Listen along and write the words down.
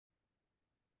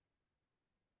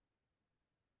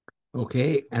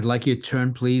Okay, I'd like you to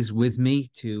turn, please, with me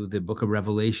to the book of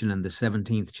Revelation and the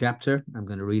 17th chapter. I'm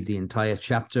going to read the entire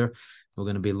chapter. We're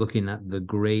going to be looking at the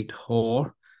great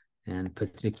whore and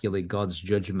particularly God's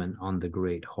judgment on the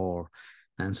great whore.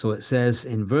 And so it says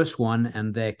in verse 1,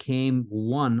 "And there came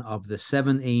one of the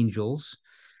seven angels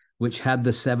which had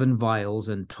the seven vials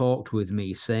and talked with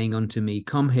me, saying unto me,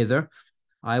 Come hither,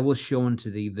 I will show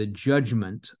unto thee the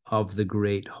judgment of the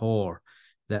great whore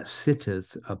that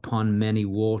sitteth upon many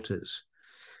waters,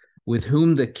 with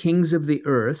whom the kings of the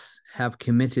earth have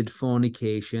committed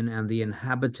fornication, and the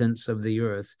inhabitants of the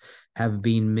earth have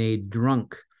been made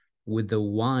drunk with the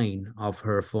wine of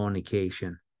her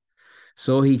fornication.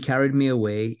 So he carried me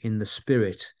away in the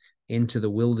spirit into the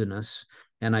wilderness,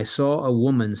 and I saw a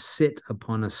woman sit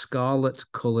upon a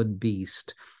scarlet-colored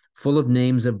beast, full of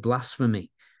names of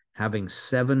blasphemy, having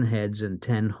 7 heads and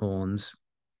 10 horns.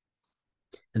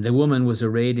 And the woman was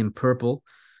arrayed in purple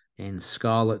and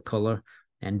scarlet color,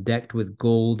 and decked with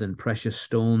gold and precious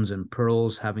stones and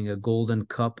pearls, having a golden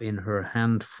cup in her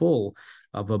hand full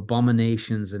of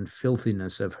abominations and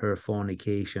filthiness of her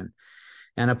fornication.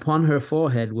 And upon her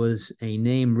forehead was a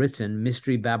name written,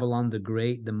 Mystery Babylon the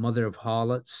Great, the mother of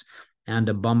harlots and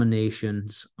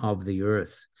abominations of the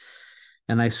earth.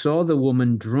 And I saw the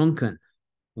woman drunken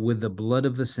with the blood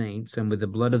of the saints and with the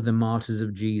blood of the martyrs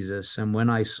of Jesus. And when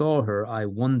I saw her, I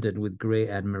wondered with great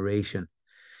admiration.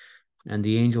 And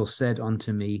the angel said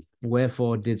unto me,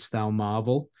 Wherefore didst thou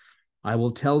marvel? I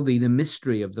will tell thee the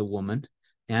mystery of the woman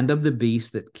and of the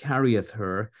beast that carrieth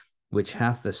her, which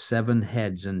hath the 7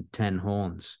 heads and 10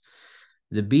 horns.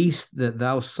 The beast that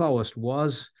thou sawest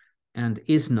was and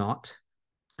is not,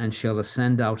 and shall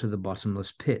ascend out of the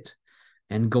bottomless pit,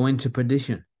 and go into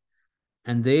perdition.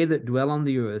 And they that dwell on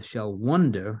the earth shall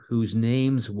wonder, whose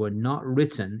names were not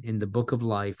written in the book of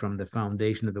life from the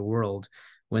foundation of the world,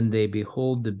 when they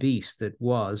behold the beast that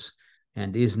was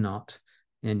and is not,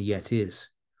 and yet is.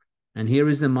 And here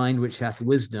is the mind which hath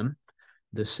wisdom.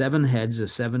 The 7 heads are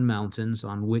 7 mountains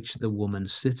on which the woman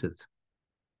sitteth.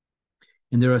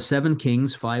 And there are 7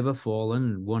 kings, 5 are fallen,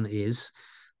 and 1 is,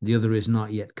 the other is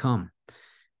not yet come.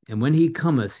 And when he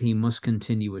cometh, he must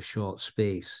continue a short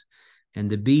space. And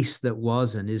the beast that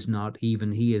was and is not,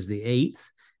 even he is the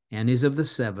 8th, and is of the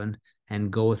 7,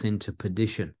 and goeth into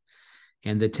perdition.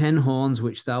 And the 10 horns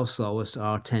which thou sawest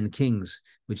are 10 kings,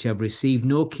 which have received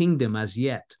no kingdom as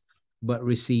yet, but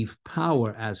receive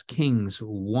power as kings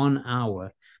 1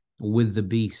 hour with the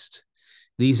beast.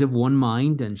 These have one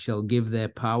mind, and shall give their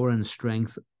power and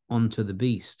strength unto the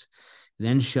beast.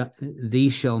 Then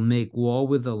these shall make war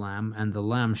with the Lamb, and the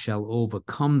Lamb shall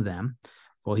overcome them,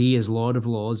 for he is Lord of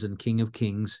lords and King of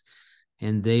kings,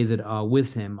 and they that are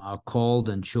with him are called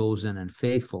and chosen and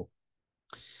faithful.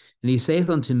 And he saith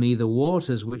unto me, The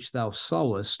waters which thou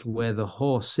sawest, where the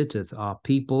whore sitteth, are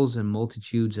peoples and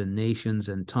multitudes and nations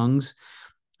and tongues.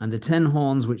 And the 10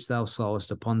 horns which thou sawest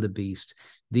upon the beast,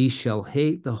 these shall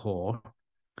hate the whore,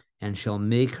 and shall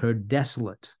make her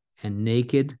desolate and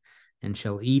naked, and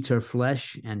shall eat her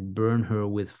flesh, and burn her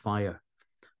with fire.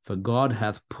 For God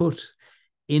hath put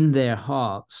in their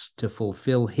hearts to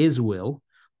fulfill his will,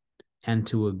 and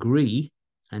to agree,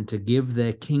 and to give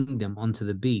their kingdom unto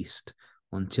the beast,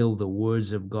 until the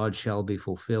words of God shall be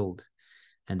fulfilled.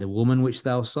 And the woman which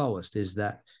thou sawest is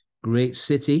that great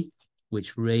city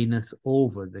which reigneth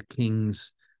over the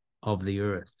kings of the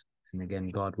earth. And again,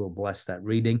 God will bless that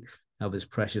reading of his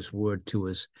precious word to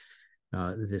us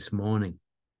this morning.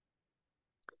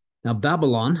 Now,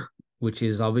 Babylon, which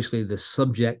is obviously the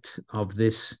subject of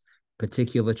this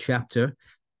particular chapter,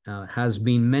 has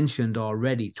been mentioned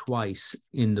already twice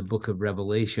in the book of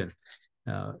Revelation.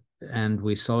 And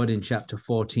we saw it in chapter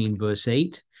 14, verse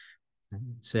 8. It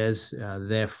says,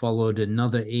 there followed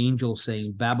another angel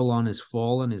saying, Babylon is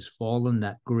fallen,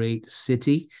 that great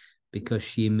city, because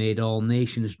she made all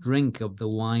nations drink of the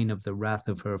wine of the wrath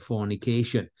of her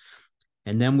fornication.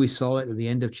 And then we saw it at the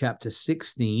end of chapter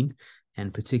 16,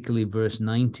 and particularly verse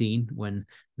 19, when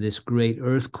this great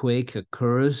earthquake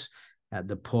occurs at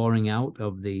the pouring out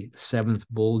of the 7th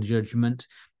bowl judgment.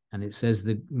 And it says,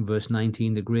 verse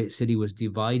 19, the great city was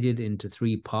divided into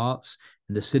 3 parts,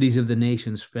 and the cities of the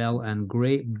nations fell, and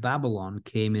great Babylon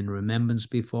came in remembrance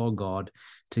before God,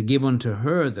 to give unto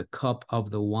her the cup of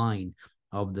the wine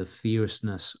of the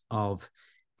fierceness of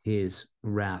his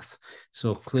wrath.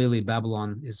 So clearly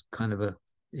Babylon is kind of an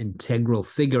integral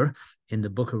figure in the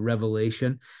book of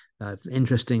Revelation. It's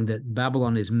interesting that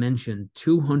Babylon is mentioned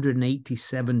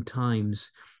 287 times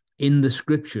in the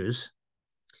scriptures.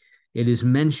 It is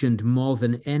mentioned more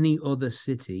than any other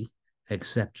city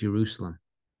except Jerusalem.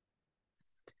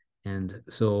 And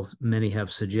so many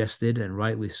have suggested, and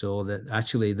rightly so, that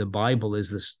actually the Bible is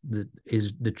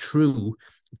the true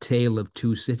tale of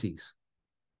two cities,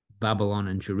 Babylon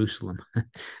and Jerusalem.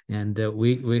 And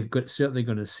we're certainly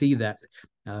going to see that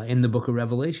in the book of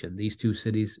Revelation. These two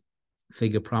cities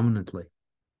figure prominently.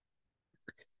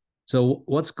 So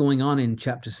what's going on in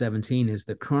chapter 17 is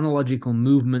the chronological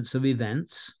movements of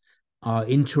events are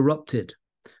interrupted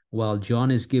while John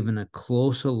is given a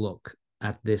closer look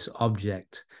at this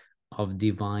object of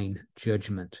divine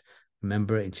judgment.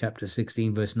 Remember in chapter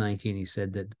 16, verse 19, he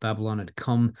said that Babylon had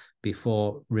come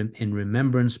in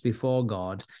remembrance before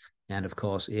God. And of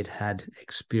course, it had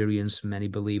experienced, many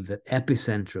believe, the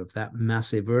epicenter of that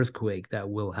massive earthquake that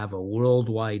will have a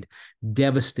worldwide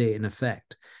devastating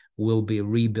effect will be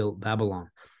rebuilt Babylon.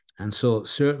 And so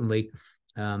certainly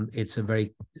it's a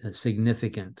very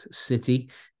significant city.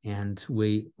 And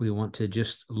we want to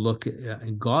just look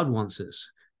at, God wants us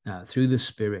through the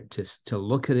Spirit to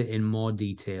look at it in more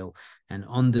detail and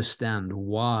understand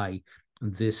why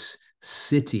this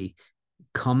city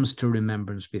comes to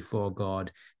remembrance before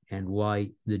God and why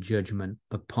the judgment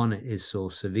upon it is so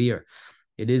severe.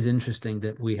 It is interesting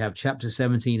that we have chapter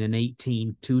 17 and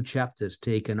 18, 2 chapters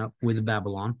taken up with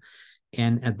Babylon.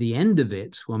 And at the end of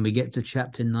it, when we get to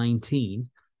chapter 19,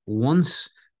 once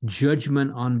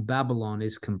judgment on Babylon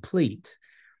is complete,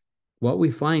 what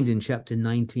we find in chapter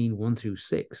 19, 1 through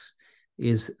 6,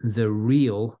 is the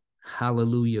real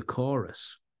hallelujah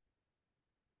chorus.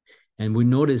 And we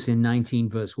notice in 19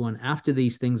 verse 1, after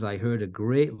these things I heard a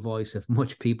great voice of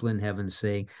much people in heaven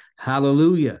saying,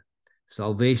 Hallelujah,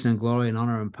 salvation and glory and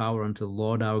honor and power unto the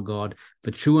Lord our God.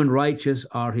 For true and righteous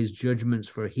are his judgments,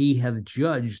 for he hath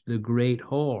judged the great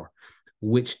whore,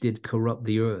 which did corrupt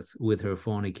the earth with her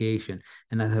fornication,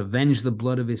 and hath avenged the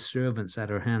blood of his servants at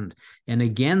her hand. And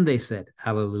again they said,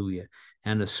 Hallelujah.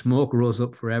 And the smoke rose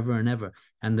up forever and ever.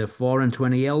 And the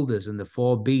 24 elders and the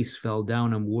 4 beasts fell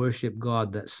down and worshipped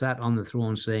God that sat on the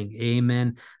throne, saying,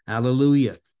 Amen,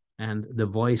 Hallelujah. And the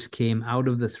voice came out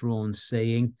of the throne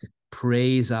saying,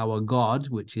 Praise our God,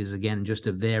 which is again just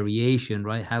a variation,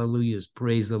 right? Hallelujah is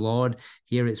praise the Lord.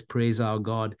 Here it's praise our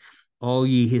God. All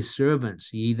ye his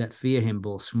servants, ye that fear him,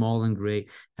 both small and great.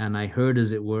 And I heard,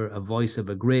 as it were, a voice of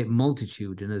a great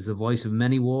multitude, and as the voice of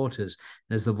many waters,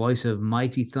 and as the voice of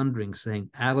mighty thundering,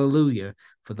 saying, Alleluia,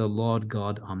 for the Lord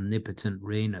God omnipotent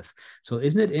reigneth. So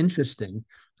isn't it interesting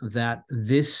that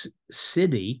this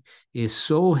city is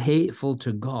so hateful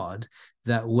to God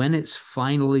that when it's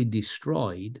finally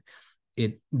destroyed,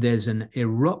 there's an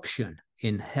eruption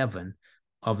in heaven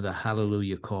of the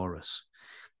Hallelujah chorus.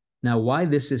 Now, why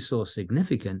this is so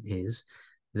significant is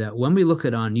that when we look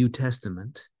at our New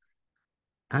Testament,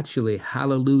 actually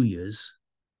hallelujahs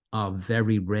are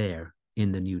very rare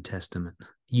in the New Testament.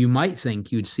 You might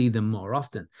think you'd see them more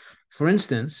often. For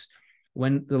instance,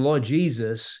 when the Lord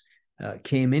Jesus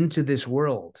came into this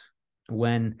world,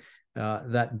 when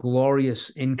that glorious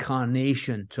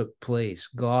incarnation took place,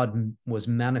 God was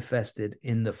manifested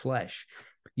in the flesh.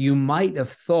 You might have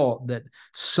thought that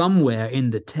somewhere in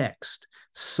the text,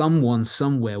 someone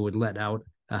somewhere would let out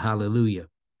a hallelujah,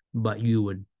 but you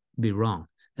would be wrong.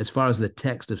 As far as the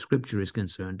text of Scripture is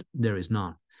concerned, there is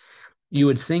none. You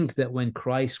would think that when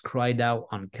Christ cried out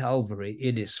on Calvary,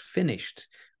 it is finished,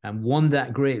 and won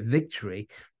that great victory,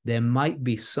 there might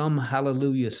be some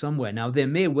hallelujah somewhere. Now, there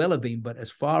may well have been, but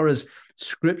as far as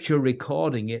Scripture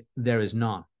recording it, there is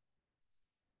none.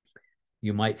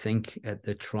 You might think at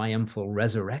the triumphal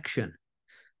resurrection,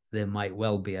 there might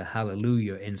well be a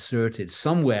hallelujah inserted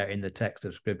somewhere in the text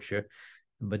of Scripture,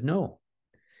 but no.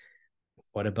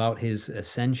 What about his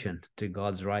ascension to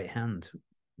God's right hand?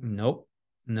 Nope,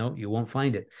 no, you won't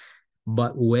find it.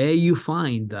 But where you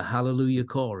find the hallelujah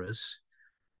chorus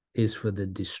is for the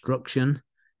destruction,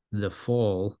 the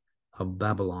fall of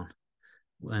Babylon.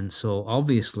 And so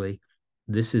obviously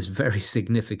this is very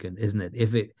significant, isn't it?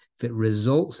 If it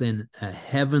results in a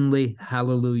heavenly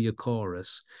hallelujah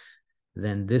chorus,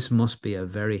 then this must be a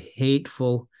very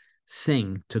hateful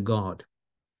thing to God.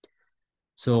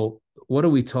 So what are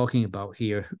we talking about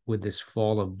here with this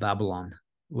fall of Babylon?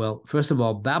 Well, first of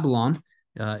all, Babylon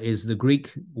is the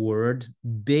Greek word.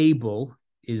 Babel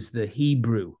is the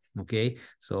Hebrew, okay?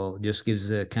 So just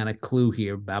gives a kind of clue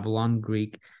here. Babylon,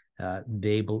 Greek,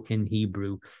 Babel in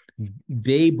Hebrew.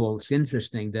 Babel, it's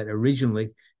interesting that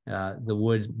originally the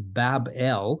word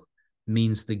Bab-el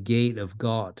means the gate of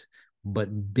God.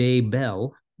 But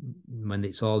Babel, when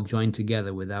it's all joined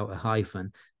together without a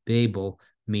hyphen, Babel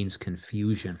means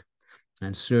confusion.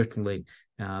 And certainly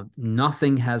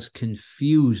nothing has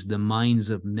confused the minds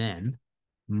of men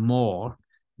more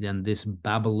than this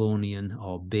Babylonian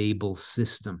or Babel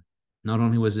system. Not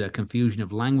only was there a confusion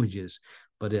of languages,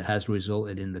 but it has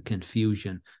resulted in the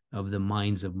confusion of the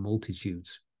minds of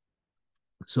multitudes.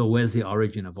 So where's the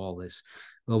origin of all this?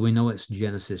 Well, we know it's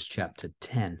Genesis chapter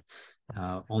 10.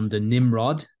 Under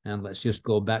Nimrod, and let's just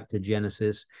go back to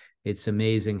Genesis. It's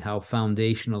amazing how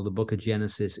foundational the book of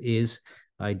Genesis is.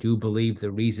 I do believe the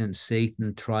reason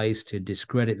Satan tries to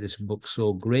discredit this book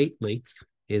so greatly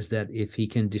is that if he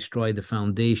can destroy the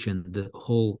foundation, the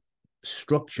whole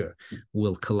structure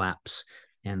will collapse.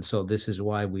 And so this is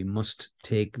why we must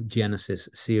take Genesis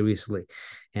seriously.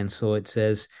 And so it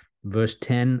says, verse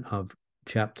 10 of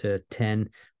chapter 10,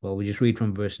 well, we just read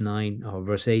from verse 9 or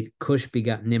verse 8. Cush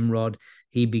begat Nimrod.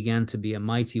 He began to be a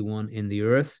mighty one in the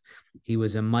earth. He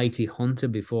was a mighty hunter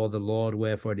before the Lord,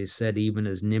 wherefore it is said, even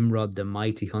as Nimrod, the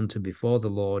mighty hunter before the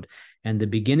Lord. And the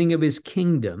beginning of his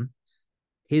kingdom,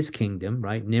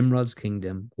 right, Nimrod's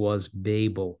kingdom, was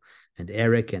Babel, and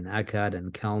Erech, and Akkad,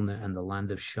 and Calneh, and the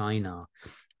land of Shinar.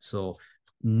 So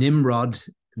Nimrod,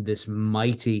 this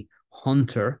mighty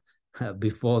hunter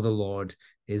before the Lord,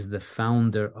 is the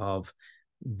founder of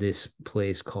this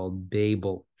place called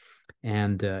Babel.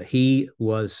 And he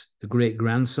was the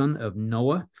great-grandson of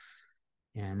Noah.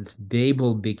 And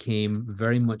Babel became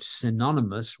very much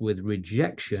synonymous with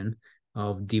rejection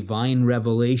of divine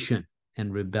revelation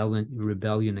and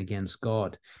rebellion against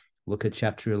God. Look at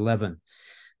chapter 11.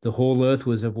 The whole earth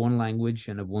was of one language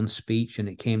and of one speech, and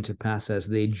it came to pass as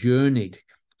they journeyed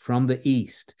from the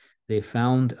east, they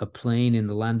found a plain in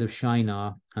the land of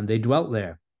Shinar, and they dwelt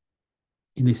there.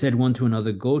 And they said one to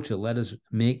another, go to, let us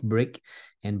make brick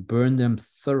and burn them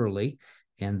thoroughly.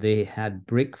 And they had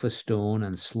brick for stone,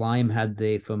 and slime had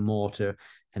they for mortar.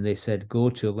 And they said, go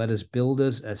to, let us build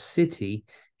us a city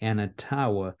and a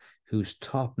tower whose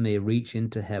top may reach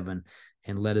into heaven,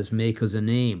 and let us make us a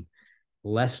name,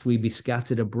 lest we be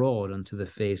scattered abroad unto the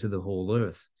face of the whole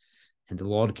earth. And the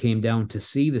Lord came down to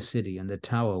see the city and the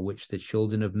tower which the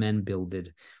children of men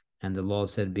builded. And the Lord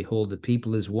said, behold, the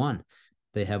people is one.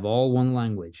 They have all one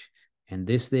language, and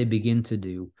this they begin to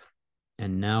do.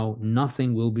 And now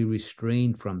nothing will be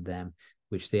restrained from them,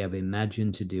 which they have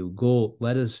imagined to do.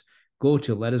 Let us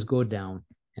go down,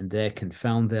 and there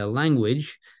confound their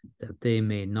language, that they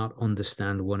may not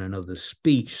understand one another's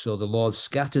speech. So the Lord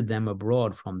scattered them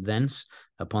abroad from thence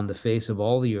upon the face of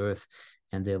all the earth,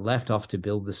 and they left off to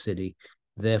build the city.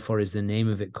 Therefore is the name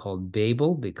of it called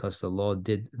Babel, because the Lord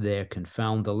did there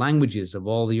confound the languages of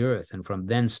all the earth, and from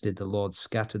thence did the Lord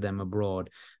scatter them abroad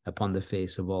upon the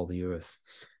face of all the earth.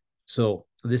 So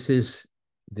this is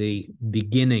the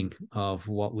beginning of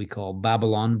what we call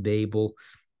Babylon, Babel,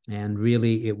 and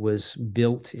really it was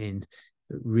built in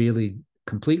really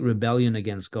complete rebellion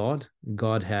against God.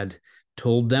 God had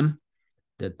told them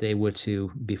that they were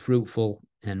to be fruitful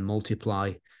and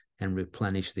multiply and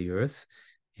replenish the earth.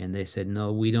 And they said,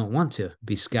 no, we don't want to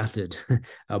be scattered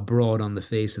abroad on the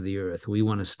face of the earth. We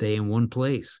want to stay in one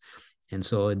place. And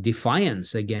so a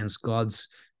defiance against God's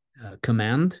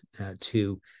command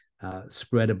to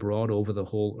spread abroad over the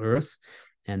whole earth.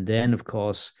 And then, of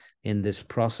course, in this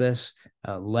process,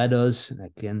 let us,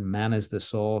 again, man is the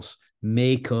source,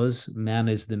 make us, man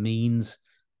is the means,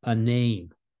 a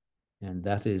name. And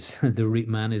that is,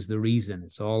 man is the reason.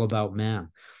 It's all about man.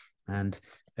 And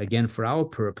again, for our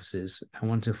purposes, I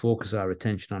want to focus our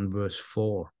attention on verse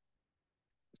 4.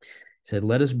 It said,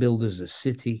 let us build us a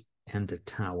city and a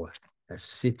tower. A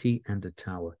city and a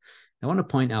tower. I want to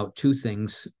point out two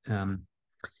things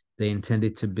they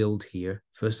intended to build here.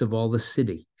 First of all, the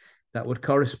city. That would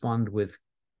correspond with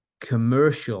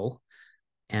commercial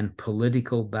and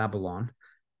political Babylon,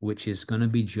 which is going to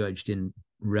be judged in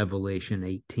Revelation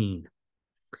 18.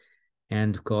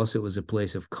 And of course, it was a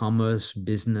place of commerce,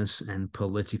 business, and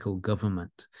political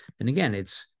government. And again,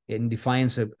 it's in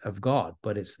defiance of God,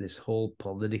 but it's this whole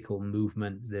political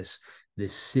movement, this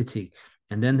city.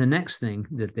 And then the next thing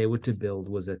that they were to build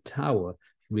was a tower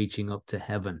reaching up to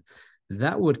heaven.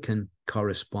 That would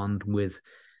correspond with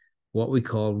what we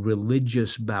call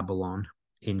religious Babylon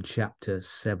in chapter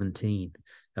 17,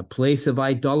 a place of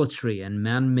idolatry and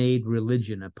man-made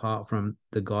religion apart from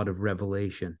the God of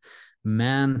Revelation.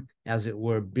 Man, as it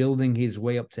were, building his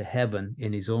way up to heaven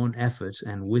in his own efforts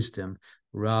and wisdom,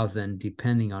 rather than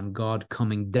depending on God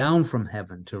coming down from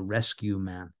heaven to rescue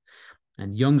man.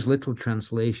 And Young's Literal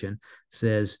Translation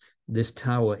says, this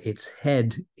tower, its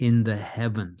head in the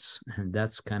heavens. And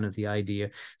that's kind of the idea.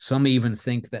 Some even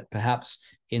think that perhaps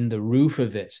in the roof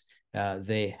of it,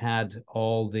 they had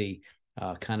all the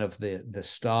kind of the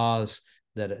stars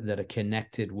that are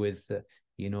connected with,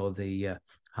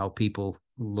 how people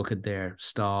look at their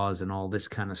stars and all this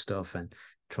kind of stuff and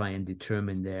try and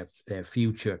determine their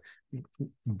future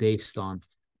based on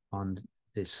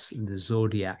the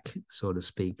zodiac, so to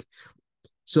speak.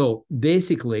 So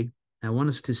basically, I want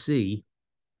us to see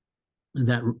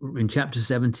that in chapter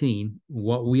 17,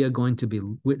 what we are going to be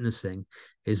witnessing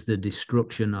is the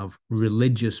destruction of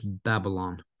religious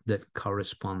Babylon that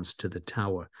corresponds to the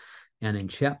tower. And in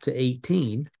chapter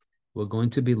 18, we're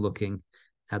going to be looking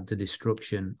at the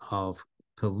destruction of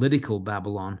political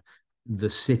Babylon, the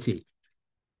city,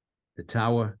 the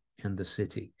tower and the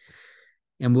city.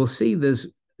 And we'll see there's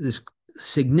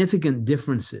significant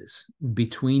differences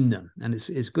between them. And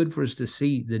it's good for us to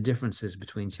see the differences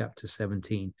between chapter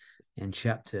 17 and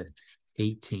chapter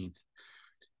 18.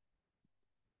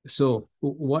 So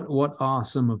what are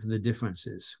some of the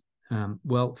differences?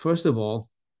 Well, first of all,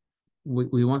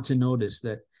 we want to notice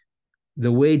that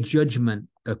the way judgment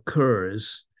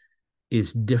occurs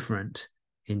is different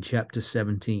in chapter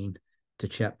 17 to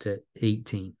chapter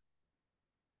 18.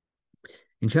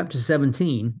 In chapter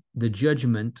 17, the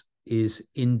judgment is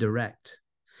indirect.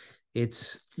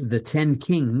 It's the 10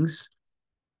 kings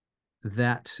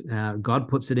that God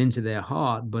puts it into their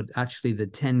heart, but actually the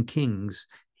 10 kings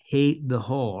hate the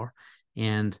whore,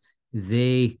 and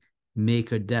they make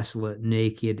her desolate,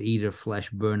 naked, eat her flesh,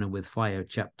 burn her with fire.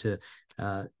 Chapter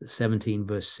 17,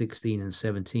 verse 16 and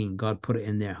 17. God put it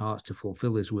in their hearts to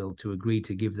fulfill his will, to agree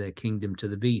to give their kingdom to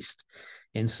the beast.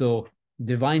 And so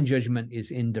divine judgment is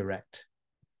indirect.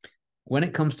 When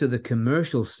it comes to the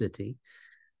commercial city,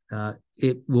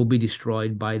 it will be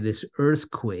destroyed by this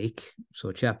earthquake.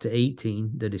 So chapter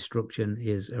 18, the destruction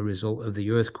is a result of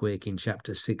the earthquake in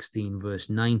chapter 16, verse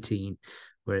 19,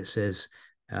 where it says,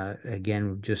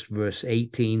 again, just verse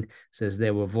 18 says,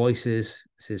 there were voices.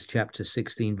 This is chapter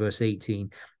 16, verse 18,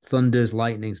 thunders,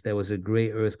 lightnings, there was a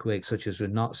great earthquake, such as were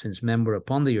not since men were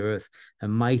upon the earth, a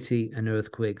mighty an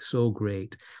earthquake so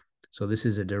great. So this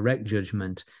is a direct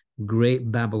judgment.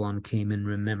 Great Babylon came in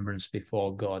remembrance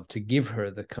before God to give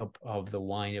her the cup of the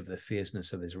wine of the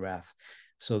fierceness of his wrath.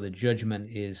 So the judgment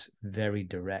is very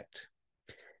direct.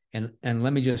 And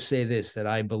let me just say this, that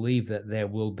I believe that there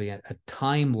will be a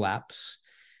time lapse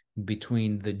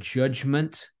between the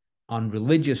judgment on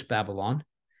religious Babylon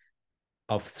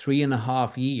of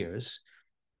 3.5 years,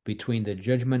 between the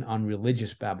judgment on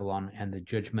religious Babylon and the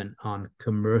judgment on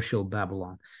commercial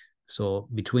Babylon. So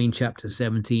between chapter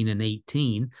 17 and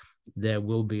 18, there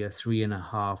will be a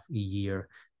 3.5 year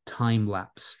time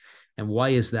lapse. And why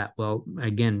is that? Well,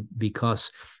 again,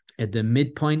 because at the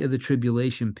midpoint of the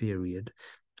tribulation period,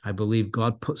 I believe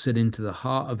God puts it into the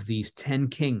heart of these 10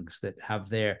 kings that have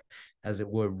their, as it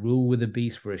were, rule with the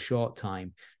beast for a short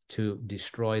time to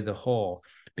destroy the whore.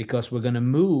 Because we're going to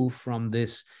move from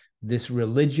this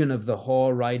religion of the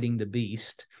whore riding the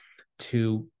beast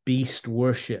to beast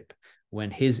worship, when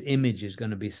his image is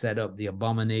going to be set up, the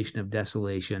abomination of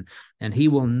desolation, and he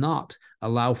will not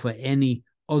allow for any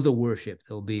other worship.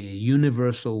 There'll be a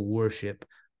universal worship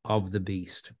of the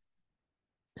beast.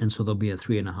 And so there'll be a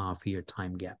 3.5 year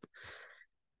time gap. I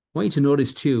want you to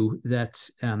notice too that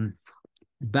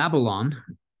Babylon,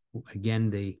 again,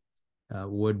 the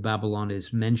word Babylon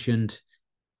is mentioned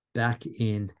back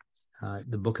in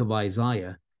the book of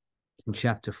Isaiah in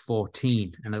chapter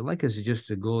 14. And I'd like us just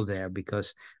to go there,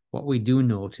 because what we do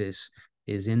notice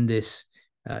is in this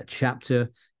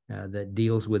chapter that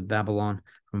deals with Babylon,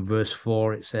 from verse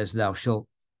 4, it says, thou shalt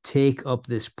take up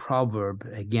this proverb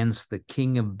against the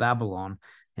king of Babylon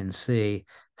and say,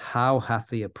 how hath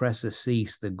the oppressor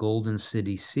ceased, the golden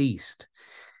city ceased?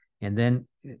 And then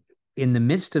in the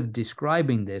midst of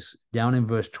describing this, down in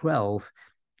verse 12,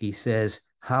 he says,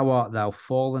 how art thou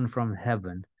fallen from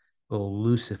heaven, O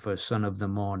Lucifer, son of the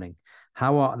morning?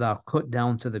 How art thou cut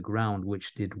down to the ground,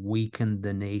 which did weaken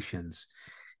the nations?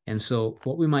 And so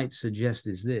what we might suggest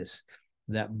is this,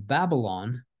 that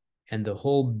Babylon and the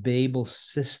whole Babel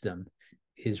system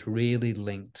is really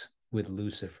linked with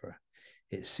Lucifer.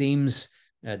 It seems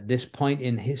at this point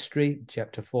in history,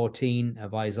 chapter 14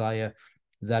 of Isaiah,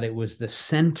 that it was the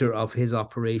center of his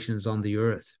operations on the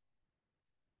earth.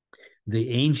 The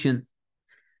ancient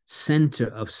center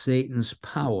of Satan's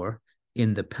power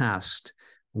in the past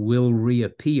will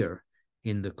reappear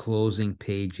in the closing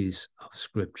pages of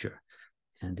Scripture,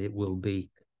 and it will be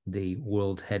the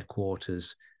world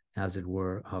headquarters, as it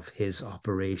were, of his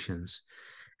operations.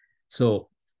 So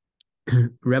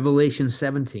Revelation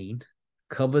 17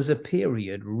 covers a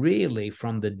period really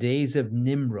from the days of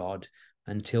Nimrod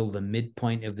until the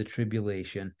midpoint of the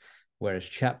tribulation, whereas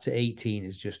chapter 18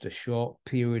 is just a short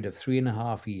period of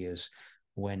 3.5 years,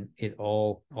 when it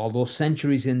all those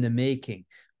centuries in the making,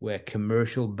 where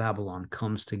commercial Babylon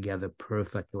comes together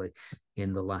perfectly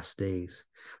in the last days.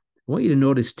 I want you to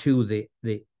notice too,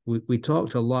 we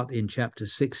talked a lot in chapter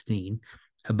 16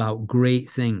 about great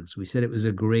things. We said it was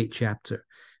a great chapter,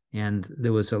 and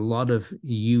there was a lot of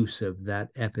use of that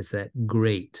epithet,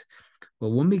 great.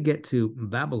 Well, when we get to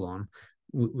Babylon,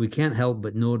 we can't help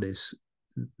but notice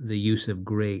the use of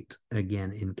great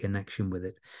again in connection with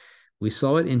it. We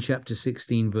saw it in chapter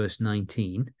 16, verse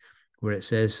 19, where it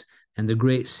says, "And the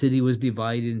great city was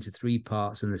divided into 3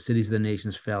 parts, and the cities of the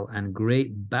nations fell, and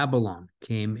great Babylon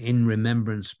came in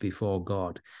remembrance before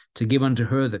God, to give unto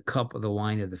her the cup of the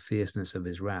wine of the fierceness of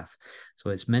his wrath." So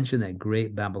it's mentioned that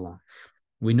great Babylon.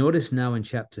 We notice now in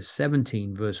chapter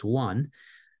 17, verse 1,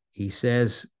 he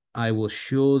says, "I will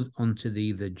show unto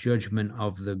thee the judgment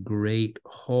of the great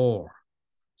whore."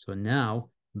 So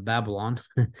now Babylon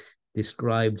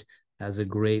described as a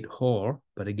great whore,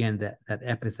 but again, that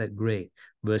epithet great.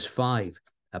 Verse 5,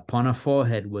 "Upon her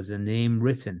forehead was a name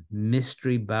written,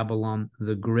 Mystery Babylon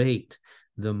the Great,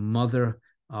 the mother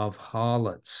of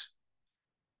harlots."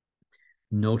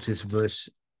 Notice verse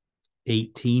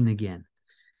 18 again.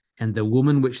 "And the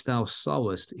woman which thou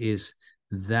sawest is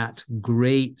that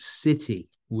great city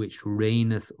which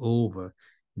reigneth over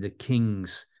the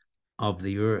kings of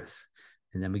the earth."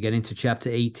 And then we get into chapter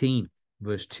 18.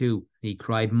 Verse 2, "He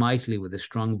cried mightily with a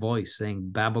strong voice,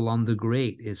 saying, Babylon the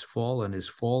Great is fallen,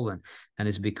 and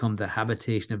is become the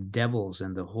habitation of devils,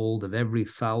 and the hold of every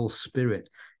foul spirit,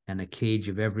 and a cage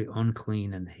of every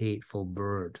unclean and hateful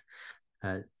bird."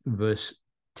 Verse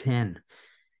 10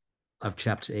 of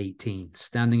chapter 18,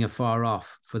 "Standing afar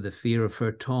off for the fear of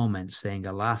her torment, saying,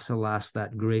 Alas, alas,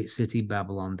 that great city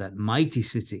Babylon, that mighty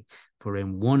city, for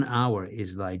in 1 hour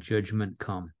is thy judgment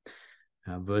come."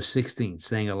 Verse 16,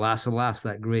 saying, "Alas, alas,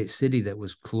 that great city that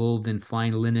was clothed in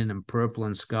fine linen and purple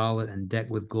and scarlet, and decked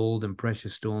with gold and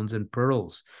precious stones and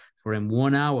pearls, for in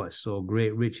 1 hour so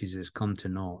great riches is come to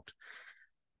naught."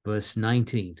 Verse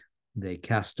 19, "They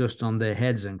cast dust on their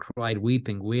heads and cried,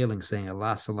 weeping, wailing, saying,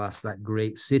 Alas, alas, that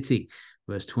great city."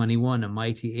 Verse 21, "A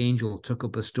mighty angel took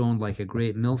up a stone like a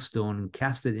great millstone and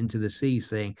cast it into the sea,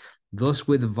 saying, Thus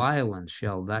with violence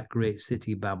shall that great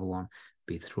city Babylon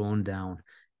be thrown down,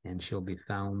 and shall be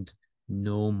found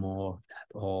no more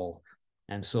at all."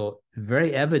 And so,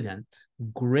 very evident,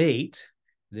 great,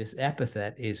 this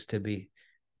epithet is to be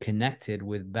connected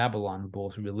with Babylon,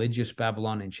 both religious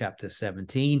Babylon in chapter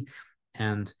 17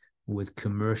 and with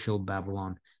commercial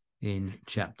Babylon in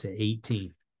chapter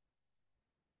 18.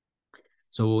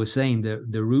 So we're saying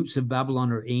the roots of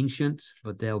Babylon are ancient,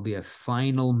 but there'll be a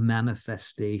final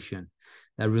manifestation,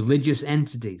 a religious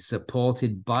entity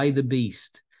supported by the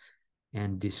beast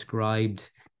and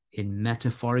described in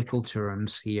metaphorical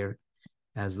terms here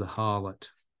as the harlot.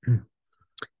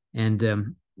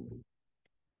 And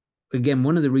again,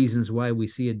 one of the reasons why we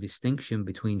see a distinction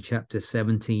between chapter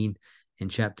 17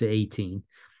 and chapter 18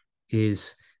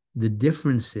 is the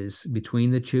differences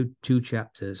between the two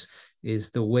chapters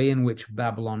is the way in which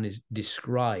Babylon is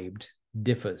described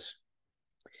differs.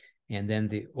 And then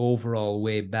the overall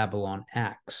way Babylon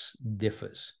acts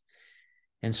differs.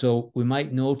 And so we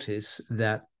might notice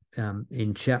that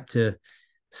in chapter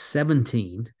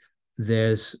 17,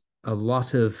 there's a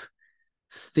lot of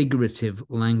figurative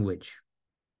language.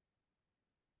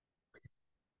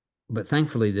 But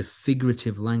thankfully, the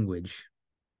figurative language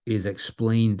is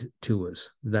explained to us.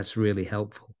 That's really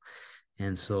helpful.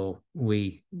 And so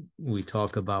we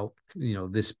talk about,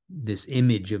 this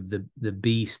image of the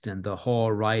beast and the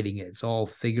whore riding it. It's all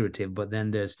figurative, but then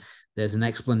there's an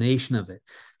explanation of it.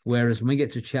 Whereas when we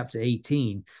get to chapter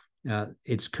 18,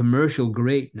 it's commercial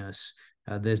greatness.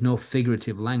 There's no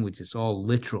figurative language. It's all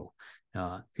literal.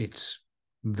 It's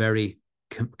very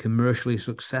commercially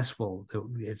successful.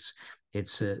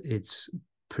 It's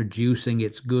producing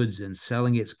its goods and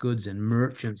selling its goods, and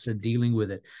merchants are dealing with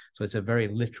it. So it's a very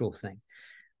literal thing.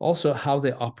 Also, how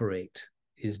they operate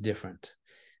is different.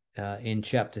 In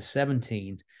chapter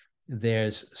 17,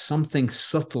 there's something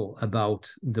subtle about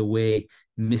the way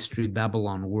Mystery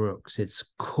Babylon works. It's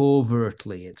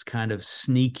covertly, it's kind of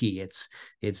sneaky,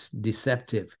 it's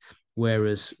deceptive.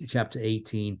 Whereas chapter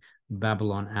 18,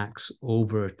 Babylon acts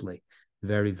overtly,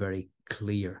 very, very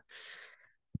clear.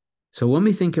 So when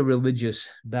we think of religious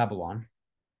Babylon,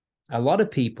 a lot of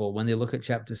people, when they look at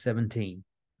chapter 17,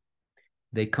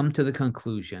 they come to the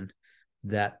conclusion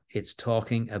that it's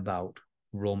talking about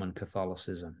Roman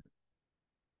Catholicism.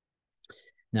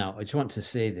 Now, I just want to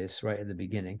say this right at the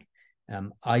beginning.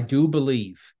 I do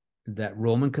believe that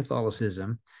Roman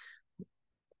Catholicism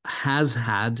has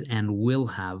had and will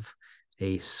have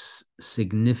a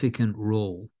significant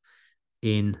role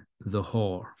in the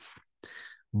whore.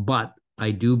 But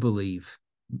I do believe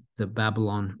that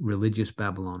Babylon, religious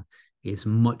Babylon, is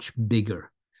much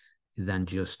bigger than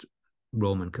just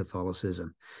Roman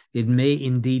Catholicism. It may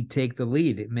indeed take the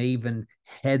lead. It may even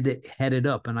head it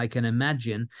up. And I can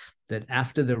imagine that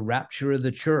after the rapture of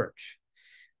the church,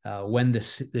 when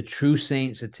the true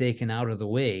saints are taken out of the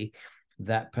way,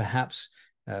 that perhaps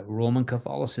Roman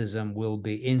Catholicism will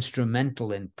be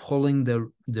instrumental in pulling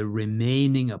the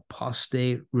remaining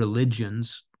apostate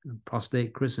religions,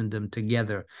 apostate Christendom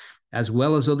together, as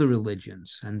well as other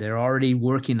religions. And they're already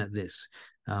working at this.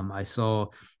 I saw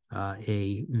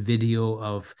a video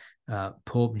of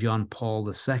Pope John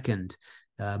Paul II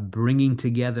bringing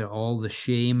together all the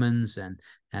shamans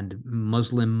and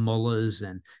Muslim mullahs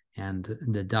and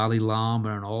the Dalai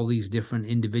Lama and all these different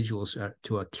individuals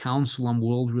to a council on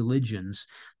world religions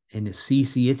in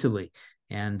Assisi, Italy.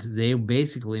 And they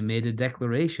basically made a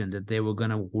declaration that they were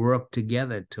going to work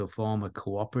together to form a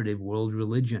cooperative world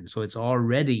religion. So it's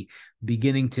already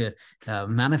beginning to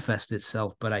manifest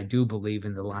itself. But I do believe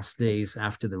in the last days,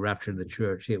 after the rapture of the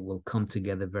church, it will come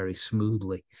together very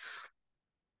smoothly.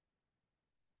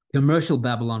 Commercial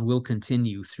Babylon will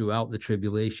continue throughout the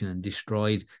tribulation and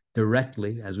destroyed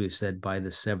directly, as we've said, by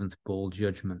the seventh bowl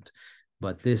judgment.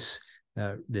 But this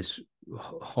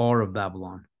whore of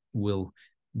Babylon will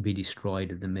be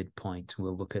destroyed at the midpoint.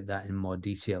 We'll look at that in more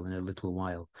detail in a little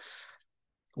while.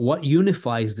 What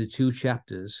unifies the two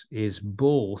chapters is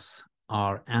both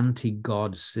are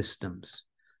anti-God systems,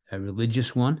 a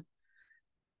religious one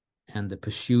and the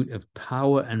pursuit of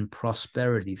power and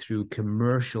prosperity through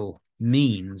commercial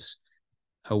means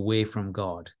away from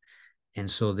God.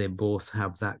 And so they both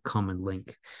have that common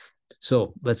link.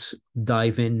 So let's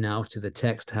dive in now to the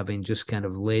text, having just kind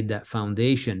of laid that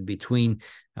foundation between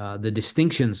the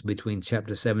distinctions between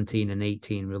chapter 17 and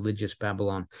 18, religious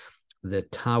Babylon, the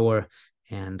tower,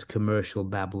 and commercial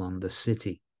Babylon, the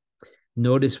city.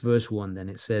 Notice verse 1 then.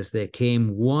 It says, there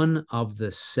came one of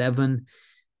the seven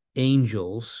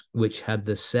angels which had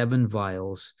the seven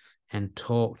vials and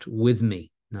talked with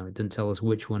me. Now, it doesn't tell us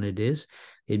which one it is.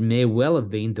 It may well have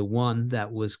been the one that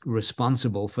was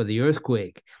responsible for the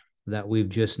earthquake that we've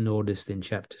just noticed in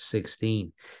chapter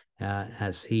 16,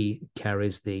 as he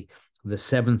carries the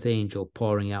seventh angel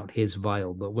pouring out his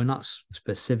vial. But we're not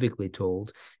specifically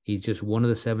told. He's just one of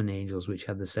the seven angels which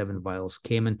had the seven vials,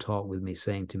 came and talked with me,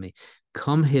 saying to me,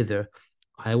 come hither,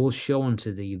 I will show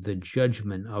unto thee the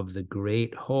judgment of the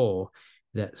great whore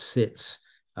that sits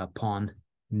upon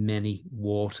many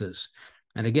waters.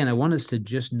 And again, I want us to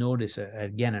just notice,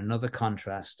 again, another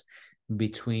contrast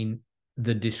between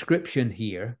the description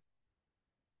here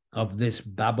of this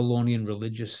Babylonian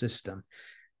religious system.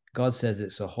 God says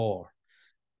it's a whore.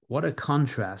 What a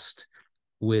contrast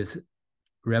with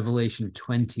Revelation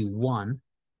 21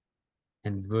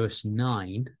 and verse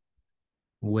 9,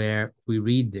 where we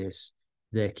read this,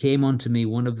 there came unto me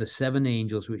one of the seven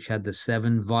angels which had the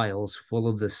seven vials full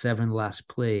of the seven last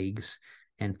plagues,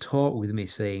 and talked with me,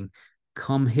 saying,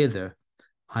 come hither,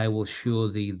 I will show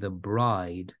thee the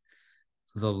bride,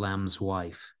 the Lamb's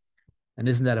wife. And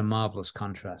isn't that a marvelous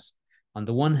contrast? On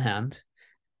the one hand,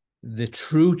 the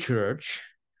true church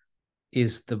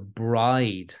is the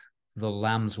bride, the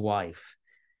Lamb's wife.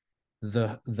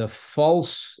 The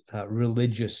false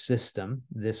religious system,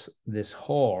 this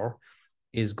whore,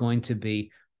 is going to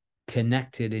be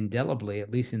connected indelibly,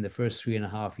 at least in the first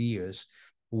 3.5 years,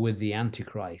 with the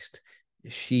Antichrist.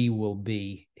 She will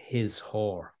be his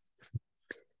whore.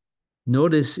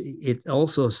 Notice it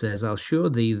also says, I'll show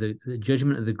thee the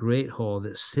judgment of the great whore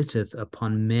that sitteth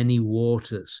upon many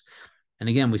waters. And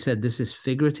again, we said this is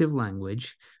figurative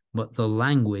language, but the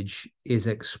language is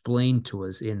explained to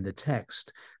us in the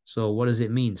text. So what does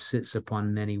it mean, sits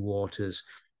upon many waters?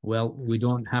 Well, we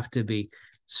don't have to be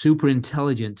super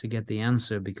intelligent to get the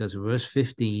answer, because verse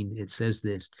 15, it says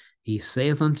this, he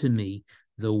saith unto me,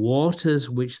 the waters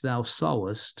which thou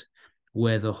sawest,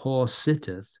 where the whore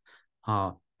sitteth,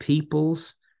 are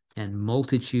peoples and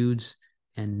multitudes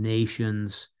and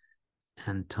nations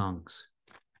and tongues.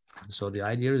 So the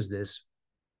idea is this,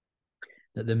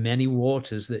 that the many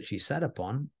waters that she sat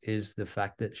upon is the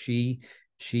fact that she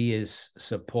is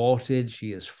supported,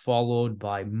 she is followed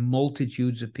by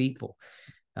multitudes of people.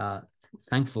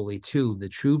 Thankfully, too, the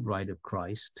true bride of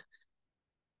Christ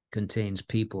contains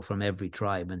people from every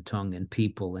tribe and tongue and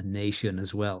people and nation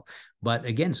as well. But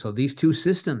again, so these two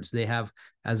systems, they have,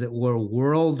 as it were,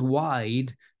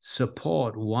 worldwide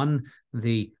support. One,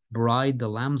 the bride, the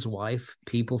Lamb's wife,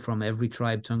 people from every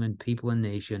tribe, tongue, and people and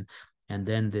nation. And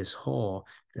then this whore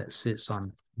that sits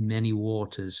on many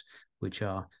waters, which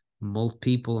are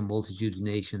people and multitudes,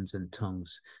 nations, and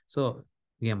tongues. So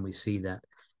again, we see that.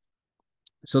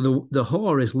 So the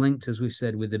whore is linked, as we've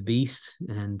said, with the beast,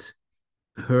 and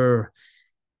her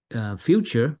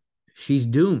future, she's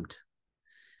doomed.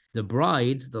 The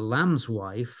bride, the Lamb's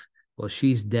wife, well,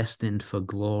 she's destined for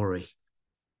glory.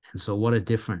 And so what a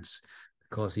difference,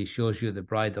 because he shows you the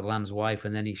bride, the Lamb's wife,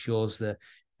 and then he shows the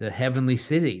heavenly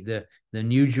city, the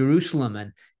New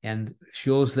Jerusalem, and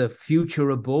shows the future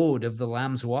abode of the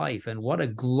Lamb's wife. And what a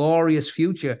glorious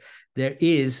future there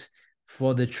is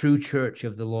for the true church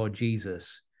of the Lord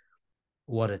Jesus.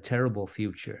 What a terrible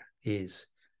future is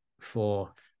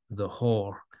for the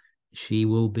whore. She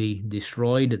will be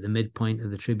destroyed at the midpoint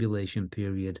of the tribulation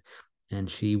period, and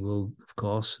she will, of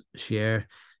course, share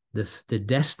the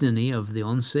destiny of the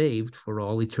unsaved for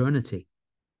all eternity.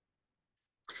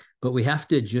 But we have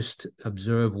to just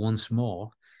observe once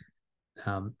more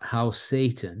how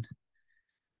Satan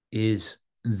is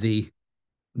the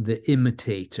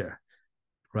imitator,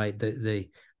 right?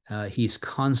 He's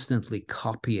constantly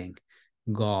copying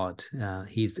God.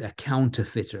 He's a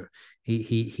counterfeiter.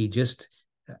 He just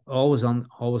always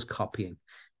copying.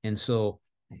 And so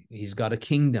he's got a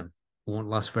kingdom. Won't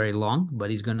last very long, but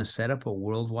he's going to set up a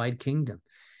worldwide kingdom.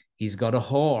 He's got a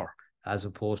whore as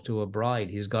opposed to a bride.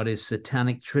 He's got his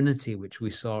satanic trinity, which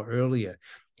we saw earlier,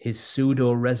 his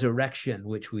pseudo resurrection,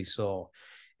 which we saw,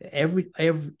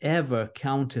 ever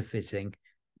counterfeiting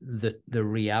the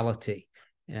reality.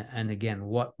 And again,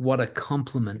 what a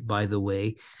compliment, by the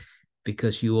way,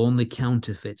 because you only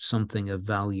counterfeit something of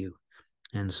value.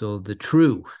 And so the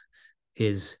true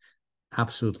is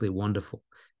absolutely wonderful.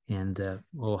 And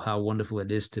oh, how wonderful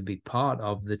it is to be part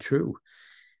of the true.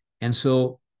 And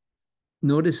so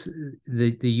notice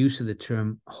the use of the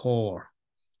term whore.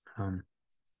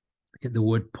 The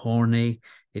word porne,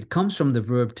 it comes from the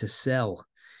verb to sell,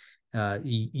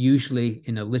 usually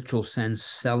in a literal sense,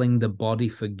 selling the body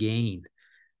for gain,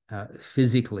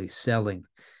 physically selling,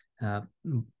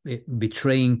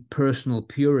 betraying personal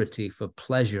purity for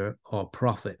pleasure or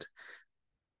profit.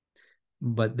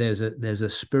 But there's a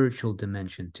spiritual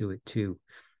dimension to it too.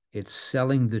 It's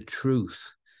selling the truth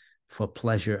for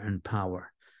pleasure and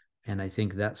power. And I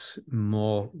think that's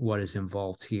more what is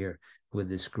involved here with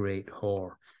this great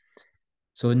whore.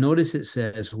 So notice it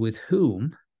says, with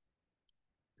whom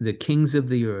the kings of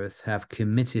the earth have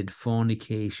committed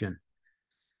fornication,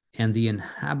 and the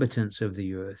inhabitants of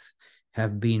the earth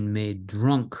have been made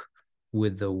drunk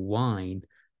with the wine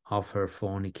of her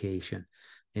fornication.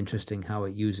 Interesting how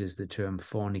it uses the term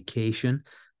fornication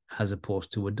as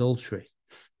opposed to adultery.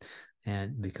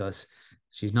 And because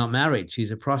she's not married,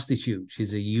 she's a prostitute,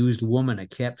 she's a used woman, a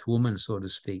kept woman, so to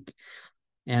speak.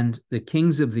 And the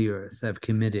kings of the earth have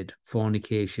committed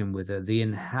fornication with her. The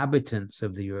inhabitants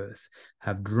of the earth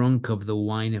have drunk of the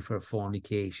wine of her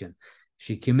fornication.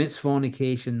 She commits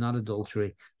fornication, not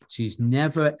adultery. She's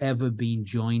never, ever been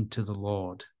joined to the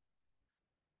Lord.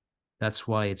 That's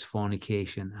why it's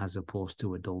fornication as opposed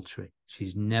to adultery.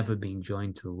 She's never been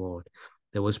joined to the Lord.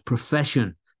 There was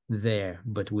profession there,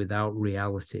 but without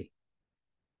reality.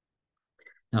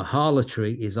 Now,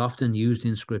 harlotry is often used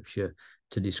in Scripture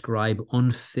to describe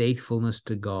unfaithfulness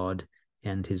to God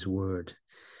and his word.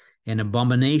 And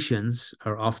abominations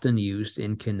are often used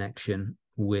in connection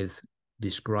with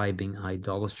describing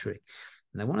idolatry.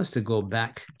 And I want us to go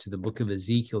back to the book of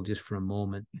Ezekiel just for a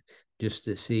moment, just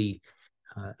to see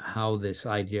how this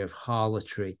idea of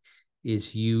harlotry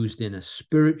is used in a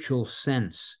spiritual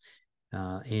sense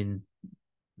in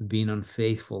being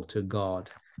unfaithful to God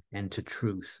and to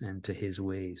truth and to his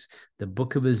ways. The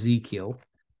book of Ezekiel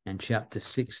and chapter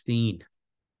 16.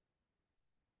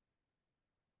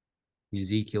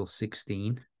 Ezekiel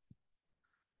 16.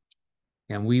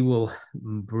 And we will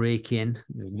break in.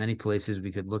 There's many places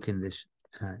we could look in this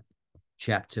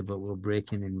chapter, but we'll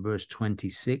break in verse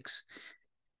 26.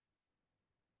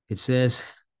 It says,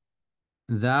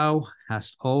 "Thou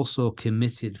hast also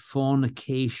committed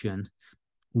fornication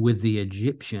with the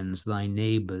Egyptians, thy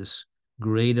neighbors,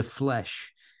 greater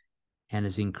flesh, and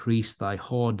has increased thy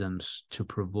whoredoms to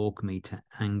provoke me to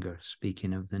anger,"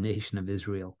 speaking of the nation of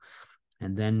Israel.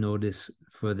 And then notice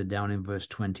further down in verse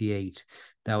 28,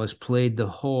 "Thou hast played the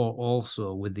whore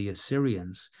also with the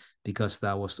Assyrians, because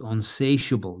thou wast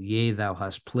unsatiable. Yea, thou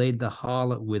hast played the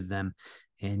harlot with them,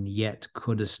 and yet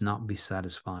couldst not be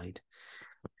satisfied."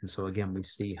 And so again, we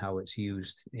see how it's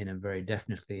used in a very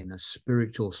definitely in a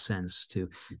spiritual sense to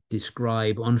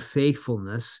describe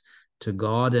unfaithfulness to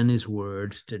God and his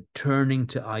word, to turning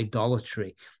to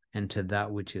idolatry and to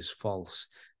that which is false.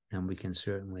 And we can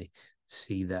certainly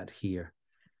see that here.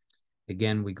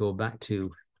 Again, we go back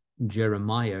to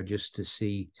Jeremiah just to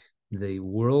see the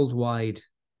worldwide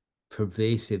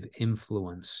pervasive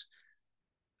influence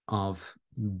of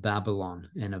Babylon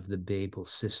and of the Babel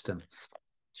system.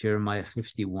 Jeremiah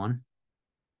 51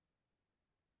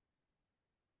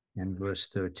 and verse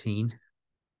 13.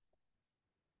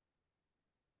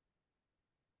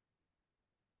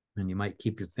 And you might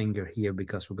keep your finger here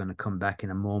because we're going to come back in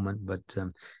a moment. But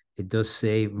it does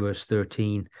say, verse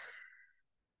 13,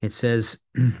 it says,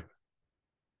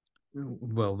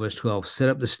 well, verse 12, set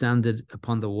up the standard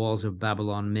upon the walls of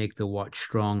Babylon, make the watch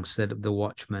strong, set up the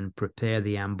watchmen, prepare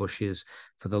the ambushes,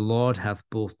 for the Lord hath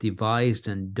both devised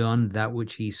and done that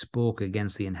which he spoke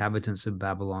against the inhabitants of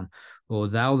Babylon. O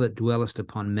thou that dwellest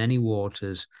upon many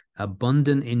waters,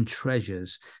 abundant in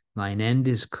treasures, thine end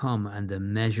is come, and the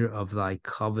measure of thy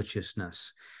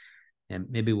covetousness. And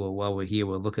maybe while we're here,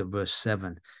 we'll look at verse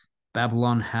 7.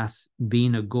 Babylon hath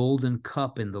been a golden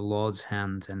cup in the Lord's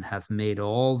hand, and hath made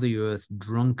all the earth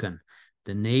drunken.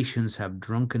 The nations have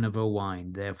drunken of her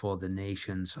wine, therefore the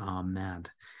nations are mad.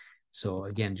 So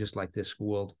again, just like this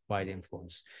worldwide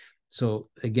influence. So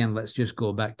again, let's just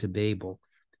go back to Babel.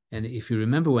 And if you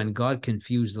remember when God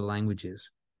confused the languages,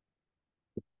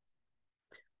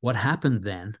 what happened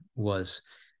then was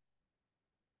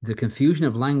the confusion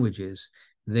of languages.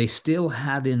 They still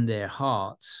had in their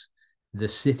hearts the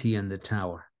city and the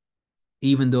tower,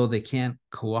 even though they can't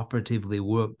cooperatively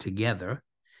work together.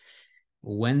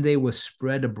 When they were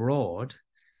spread abroad,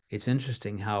 it's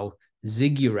interesting how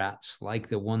ziggurats, like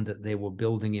the one that they were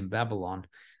building in Babylon,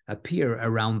 appear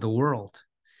around the world.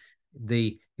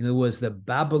 There was the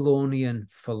Babylonian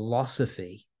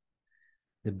philosophy,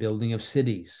 the building of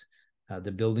cities,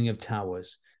 the building of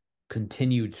towers,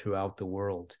 continued throughout the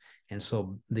world. And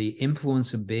so the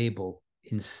influence of Babel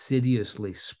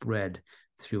insidiously spread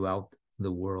throughout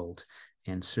the world.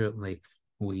 And certainly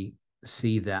we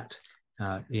see that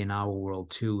in our world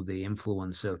too, the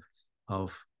influence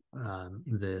of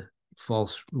the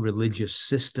false religious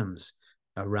systems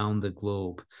around the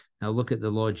globe. Now look at the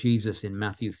Lord Jesus in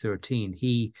Matthew 13.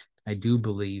 He, I do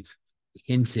believe,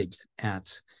 hinted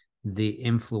at the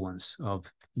influence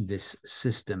of this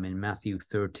system in Matthew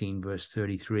 13, verse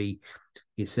 33.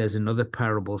 He says, another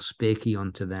parable spake he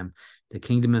unto them, the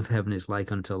kingdom of heaven is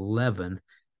like unto leaven,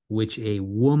 which a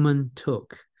woman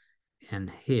took and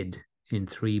hid in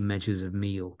 3 measures of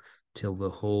meal till the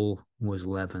whole was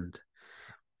leavened.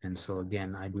 And so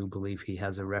again, I do believe he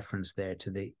has a reference there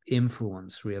to the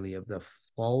influence really of the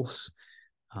false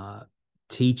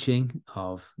teaching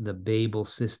of the Babel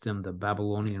system, the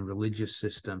Babylonian religious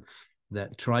system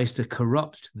that tries to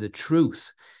corrupt the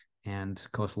truth. And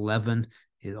of course, leaven,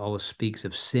 it always speaks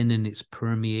of sin in its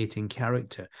permeating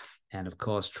character. And of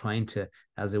course, trying to,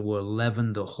 as it were,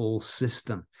 leaven the whole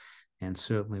system. And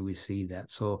certainly we see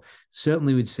that. So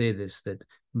certainly we'd say this, that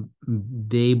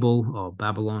Babel or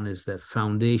Babylon is the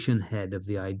foundation head of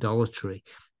the idolatry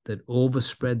that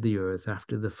overspread the earth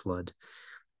after the flood,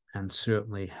 and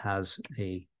certainly has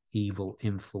a evil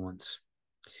influence.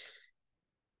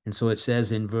 And so it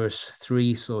says in verse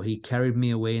 3, so he carried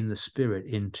me away in the spirit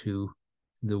into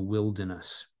the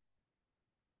wilderness.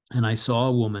 And I saw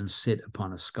a woman sit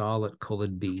upon a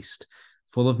scarlet-colored beast,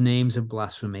 full of names of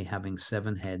blasphemy, having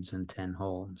 7 heads and 10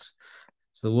 horns.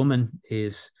 So the woman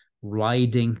is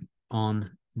riding on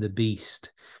the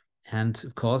beast. And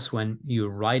of course, when you're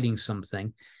riding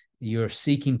something, you're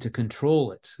seeking to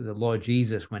control it. The Lord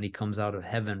Jesus, when he comes out of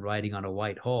heaven riding on a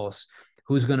white horse,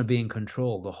 who's going to be in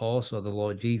control, the horse or the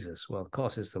Lord Jesus? Well, of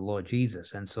course, it's the Lord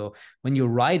Jesus. And so when you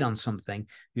ride on something,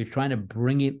 you're trying to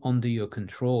bring it under your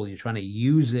control. You're trying to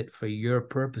use it for your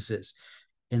purposes.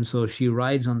 And so she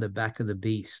rides on the back of the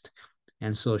beast.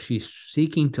 And so she's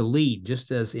seeking to lead,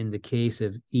 just as in the case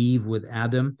of Eve with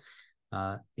Adam.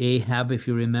 Ahab, if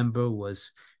you remember,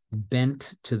 was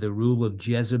bent to the rule of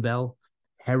Jezebel.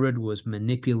 Herod was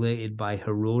manipulated by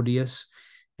Herodias.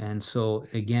 And so,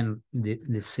 again,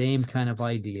 the same kind of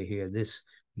idea here. This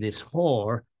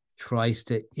whore tries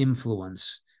to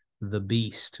influence the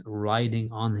beast riding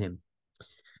on him.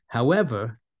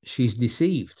 However, she's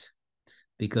deceived,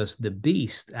 because the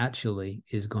beast actually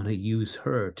is going to use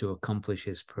her to accomplish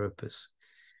his purpose.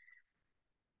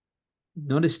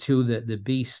 Notice too that the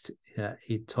beast,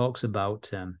 it talks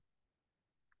about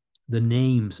the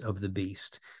names of the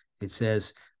beast. It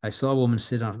says, I saw a woman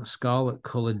sit on a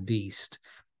scarlet-colored beast,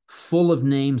 full of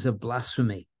names of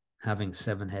blasphemy, having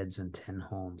 7 heads and 10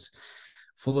 horns.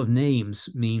 Full of names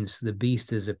means the beast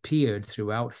has appeared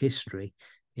throughout history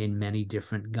in many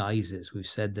different guises. We've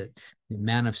said that the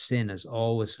man of sin has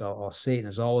always, or Satan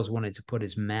has always wanted to put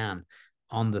his man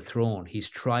on the throne. He's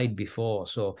tried before.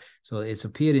 So it's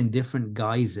appeared in different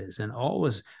guises, and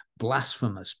always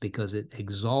blasphemous, because it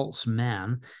exalts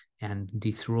man and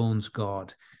dethrones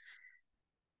God.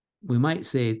 We might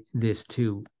say this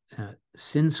too,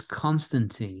 since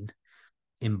Constantine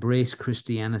embraced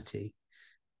Christianity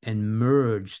and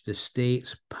merged the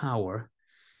state's power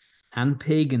and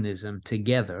paganism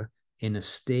together in a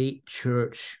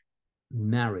state-church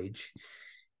marriage,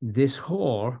 This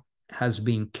whore has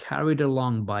been carried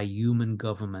along by human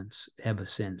governments ever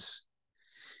since.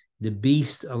 The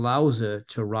beast allows her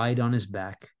to ride on his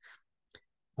back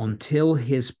until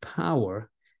his power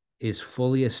is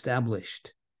fully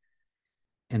established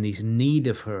and his need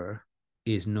of her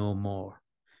is no more.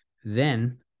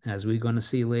 Then, as we're going to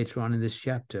see later on in this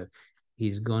chapter,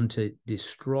 he's going to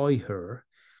destroy her,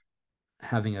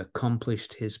 having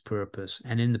accomplished his purpose,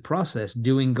 and in the process,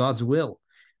 doing God's will.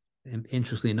 And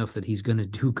interestingly enough, that he's going to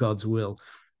do God's will.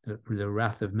 The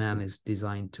wrath of man is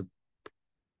designed to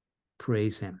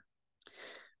praise him. I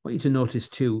want you to notice,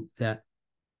 too, that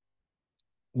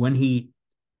when he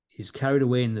is carried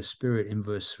away in the spirit in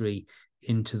verse 3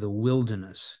 into the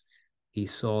wilderness, he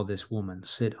saw this woman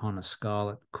sit on a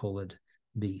scarlet-colored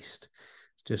beast.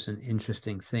 It's just an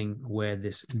interesting thing where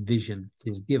this vision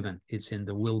is given. It's in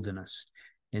the wilderness.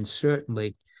 And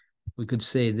certainly we could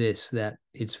say this, that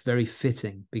it's very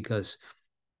fitting because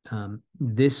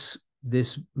this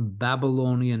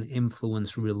Babylonian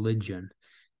influenced religion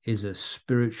is a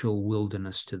spiritual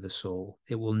wilderness to the soul.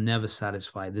 It will never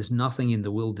satisfy. There's nothing in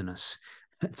the wilderness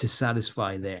to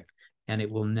satisfy there, and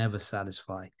it will never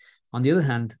satisfy. On the other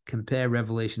hand, compare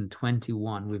Revelation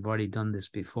 21. We've already done this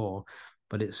before,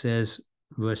 but it says,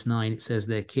 verse 9, it says,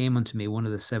 there came unto me one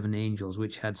of the seven angels,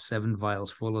 which had 7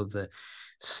 vials full of the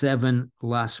 7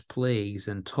 last plagues,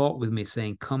 and talked with me,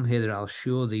 saying, come hither, I'll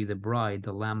show thee the bride,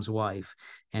 the Lamb's wife.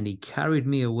 And he carried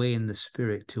me away in the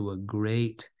spirit to a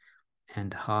great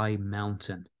and high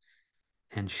mountain,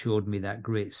 and showed me that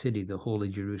great city, the holy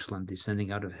Jerusalem,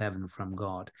 descending out of heaven from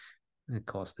God, and of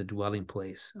course the dwelling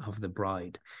place of the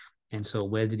bride. And so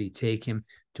where did he take him?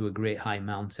 To a great high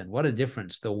mountain. What a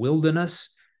difference, the wilderness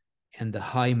and the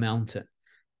high mountain,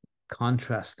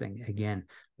 contrasting again.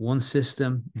 One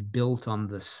system built on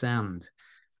the sand,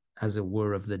 as it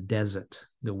were, of the desert,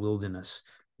 the wilderness,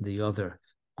 the other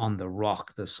on the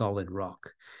rock, the solid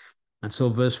rock. And so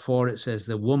verse 4, it says,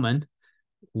 the woman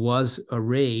was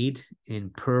arrayed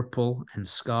in purple and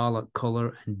scarlet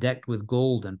color, and decked with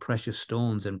gold and precious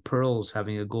stones and pearls,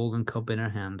 having a golden cup in her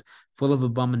hand, full of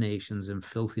abominations and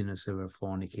filthiness of her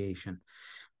fornication.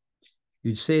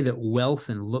 You'd say that wealth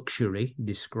and luxury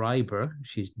describe her.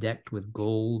 She's decked with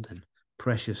gold and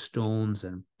precious stones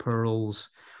and pearls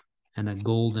and a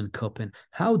golden cup. And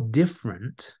how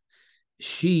different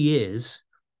she is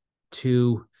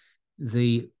to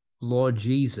the Lord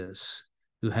Jesus,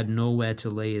 who had nowhere to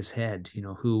lay his head,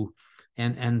 who,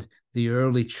 and the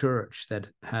early church that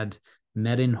had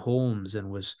met in homes and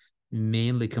was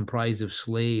mainly comprised of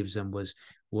slaves and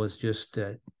was just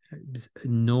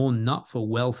known not for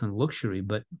wealth and luxury,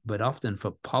 but often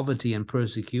for poverty and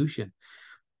persecution.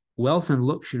 Wealth and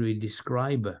luxury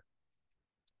describe her.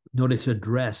 Notice her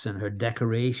dress and her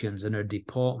decorations and her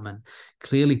deportment,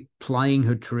 clearly plying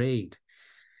her trade.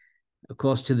 Of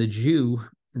course, to the Jew,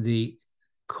 the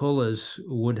colors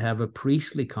would have a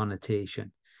priestly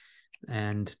connotation,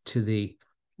 and to the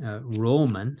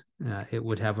Roman, it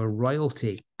would have a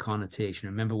royalty connotation.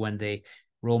 Remember when the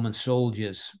Roman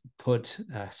soldiers put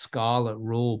a scarlet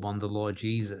robe on the Lord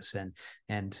Jesus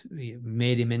and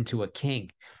made him into a king.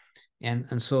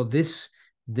 And so this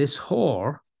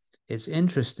whore, it's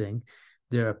interesting,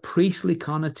 there are priestly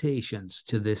connotations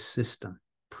to this system,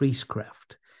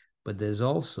 priestcraft, but there's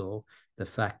also the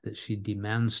fact that she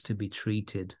demands to be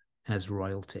treated as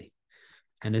royalty.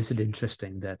 And isn't it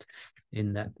interesting that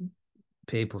in that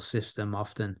papal system,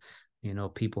 often,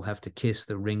 people have to kiss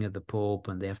the ring of the Pope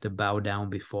and they have to bow down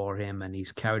before him, and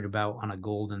he's carried about on a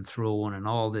golden throne and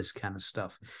all this kind of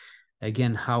stuff.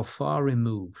 Again, how far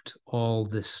removed all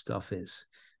this stuff is,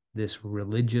 this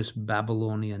religious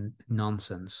Babylonian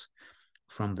nonsense,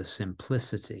 from the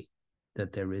simplicity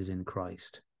that there is in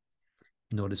Christ.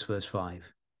 Notice verse 5.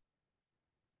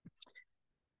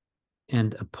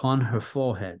 And upon her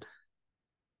forehead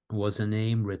was a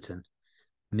name written,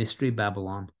 Mystery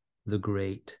Babylon the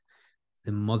Great,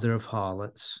 the mother of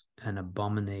harlots and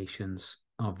abominations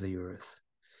of the earth.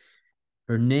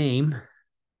 Her name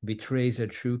betrays her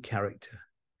true character.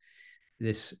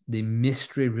 The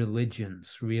mystery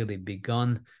religions really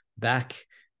begun back,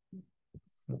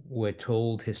 we're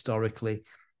told historically,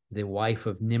 the wife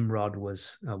of Nimrod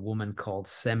was a woman called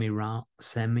Semiramis,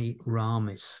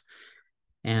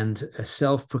 and a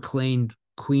self-proclaimed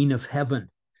queen of heaven,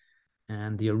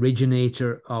 and the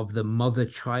originator of the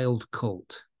mother-child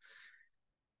cult.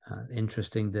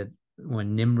 Interesting that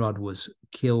when Nimrod was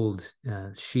killed,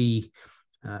 she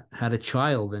had a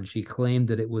child, and she claimed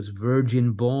that it was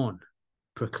virgin born,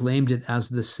 proclaimed it as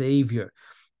the savior,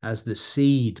 as the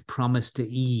seed promised to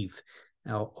Eve,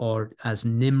 or as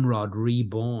Nimrod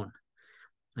reborn.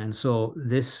 And so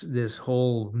this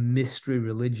whole mystery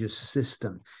religious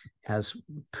system has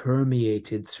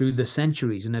permeated through the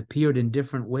centuries and appeared in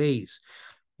different ways.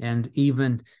 And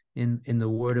even in the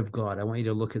Word of God, I want you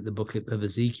to look at the book of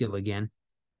Ezekiel again.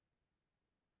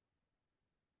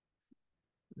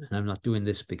 And I'm not doing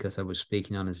this because I was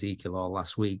speaking on Ezekiel all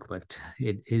last week, but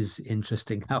it is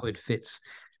interesting how it fits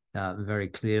very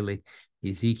clearly.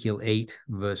 Ezekiel 8,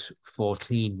 verse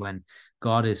 14, when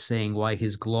God is saying why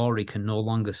his glory can no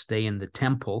longer stay in the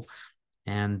temple,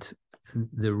 and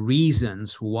the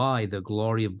reasons why the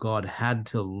glory of God had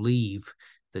to leave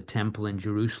the temple in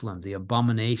Jerusalem, the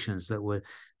abominations that were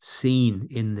seen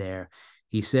in there.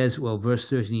 He says, well, verse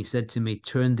 13, he said to me,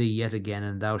 turn thee yet again,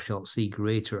 and thou shalt see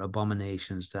greater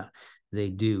abominations that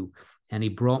they do. And he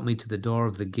brought me to the door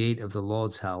of the gate of the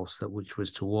Lord's house, that which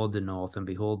was toward the north, and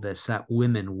behold, there sat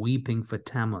women weeping for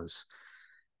Tammuz.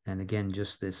 And again,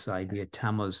 just this idea,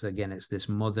 Tammuz, again, it's this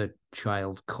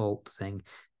mother-child cult thing.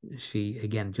 She,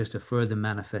 again, just a further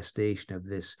manifestation of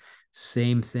this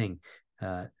same thing.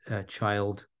 A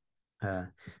child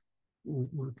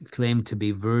claimed to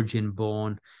be virgin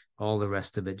born, all the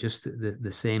rest of it, just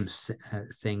the same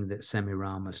thing that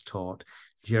Semiramis taught.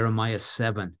 Jeremiah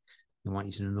 7, I want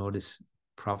you to notice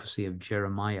prophecy of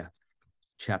Jeremiah,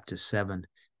 chapter 7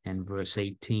 and verse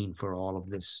 18 for all of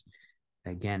this,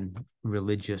 again,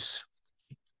 religious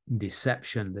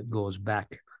deception that goes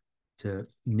back to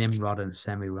Nimrod and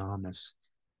Semiramis.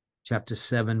 Chapter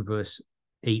 7, verse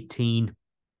 18.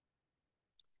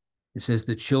 It says,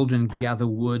 the children gather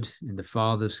wood, and the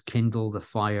fathers kindle the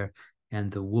fire, and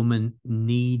the women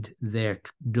knead their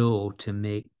dough to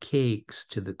make cakes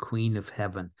to the Queen of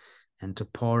Heaven, and to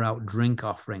pour out drink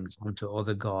offerings unto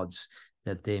other gods,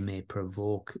 that they may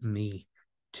provoke me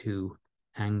to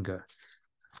anger.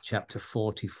 Chapter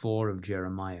 44 of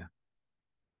Jeremiah.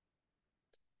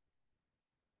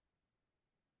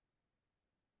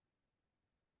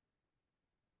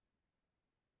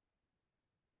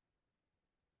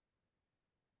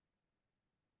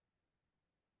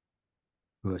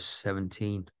 Verse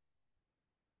 17.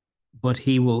 But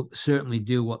he will certainly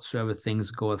do whatsoever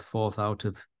things goeth forth out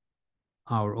of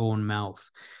our own mouth,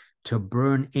 to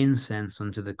burn incense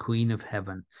unto the Queen of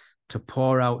Heaven, to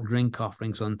pour out drink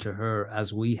offerings unto her,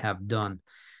 as we have done,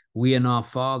 we and our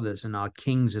fathers and our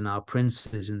kings and our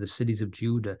princes in the cities of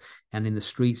Judah and in the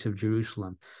streets of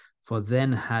Jerusalem. For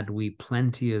then had we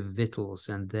plenty of victuals,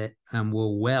 and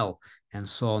were well, and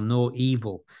saw no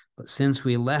evil. But since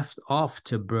we left off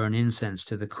to burn incense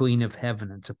to the Queen of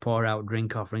Heaven, and to pour out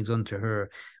drink offerings unto her,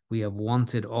 we have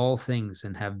wanted all things,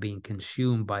 and have been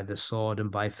consumed by the sword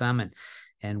and by famine.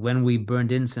 And when we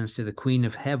burned incense to the Queen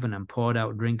of Heaven, and poured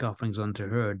out drink offerings unto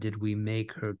her, did we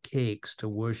make her cakes to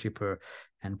worship her,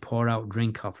 and pour out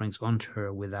drink offerings unto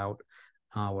her without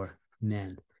our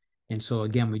men. And so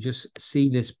again, we just see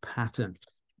this pattern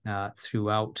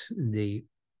throughout the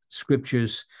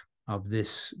scriptures of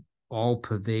this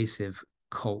all-pervasive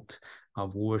cult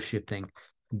of worshiping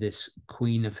this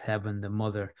Queen of Heaven, the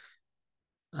mother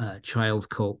child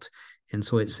cult. And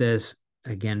so it says,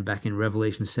 again, back in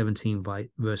Revelation 17,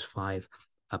 verse 5,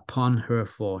 upon her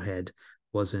forehead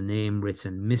was a name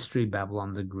written, Mystery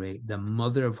Babylon the Great, the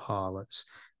mother of harlots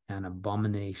and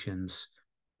abominations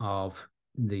of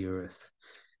the earth.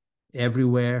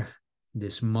 Everywhere,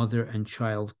 this mother and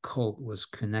child cult was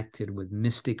connected with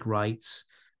mystic rites,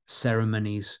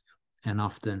 ceremonies, and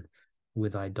often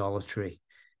with idolatry,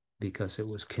 because it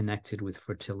was connected with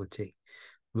fertility.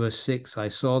 Verse 6, I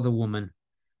saw the woman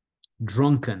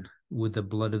drunken with the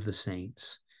blood of the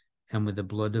saints and with the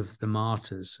blood of the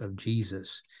martyrs of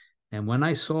Jesus. And when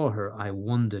I saw her, I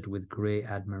wondered with great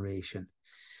admiration.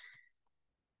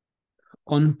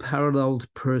 Unparalleled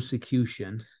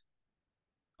persecution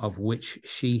of which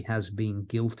she has been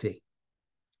guilty.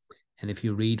 And if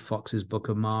you read Fox's Book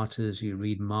of Martyrs, you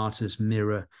read Martyr's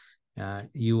Mirror,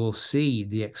 you will see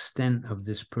the extent of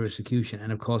this persecution.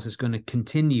 And of course, it's going to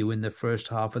continue in the first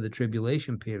half of the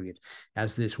tribulation period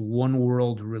as this one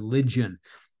world religion,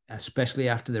 especially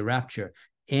after the rapture.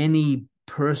 Any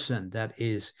person that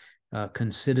is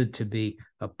considered to be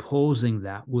opposing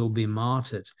that will be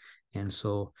martyred. And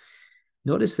so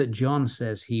notice that John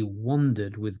says he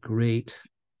wondered with great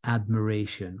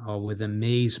admiration or with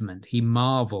amazement. He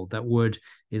marveled. That word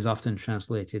is often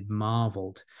translated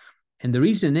marveled. And the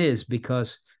reason is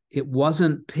because it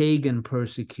wasn't pagan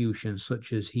persecution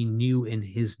such as he knew in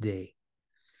his day.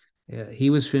 He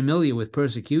was familiar with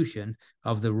persecution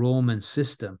of the Roman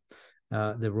system,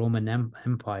 the Roman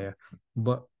Empire,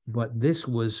 but this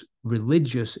was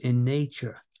religious in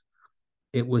nature.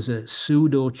 It was a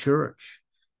pseudo church,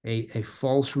 a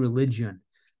false religion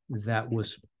that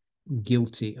was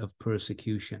guilty of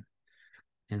persecution.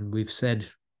 And we've said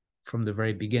from the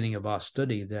very beginning of our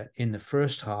study that in the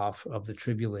first half of the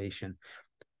tribulation,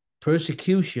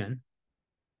 persecution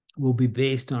will be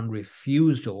based on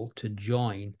refusal to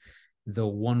join the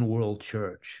one world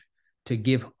church, to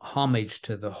give homage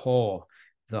to the whore,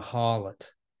 the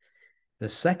harlot. The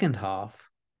second half,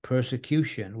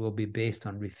 persecution, will be based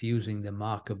on refusing the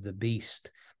mark of the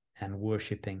beast and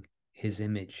worshipping his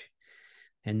image.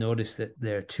 And notice that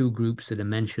there are two groups that are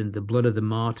mentioned: the blood of the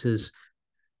martyrs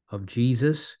of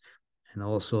Jesus and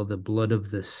also the blood of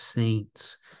the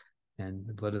saints. And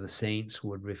the blood of the saints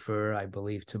would refer, I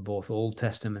believe, to both Old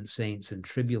Testament saints and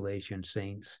tribulation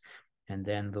saints, and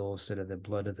then those that are the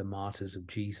blood of the martyrs of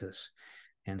Jesus.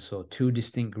 And so two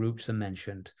distinct groups are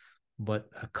mentioned, but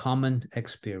a common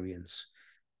experience: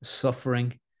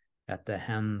 suffering at the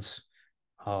hands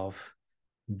of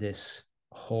this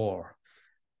whore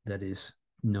that is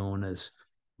known as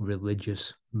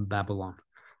religious Babylon.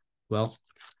 Well,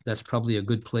 that's probably a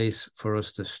good place for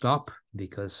us to stop,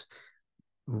 because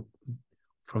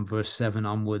from verse 7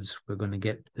 onwards, we're going to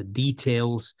get the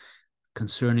details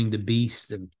concerning the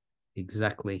beast and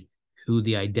exactly who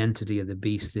the identity of the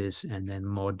beast is, and then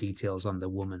more details on the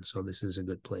woman. So this is a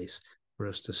good place for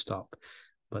us to stop.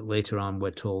 But later on,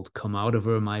 we're told, "Come out of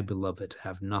her, my beloved,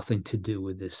 have nothing to do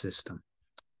with this system."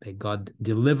 May God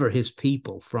deliver his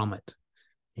people from it.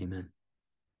 Amen.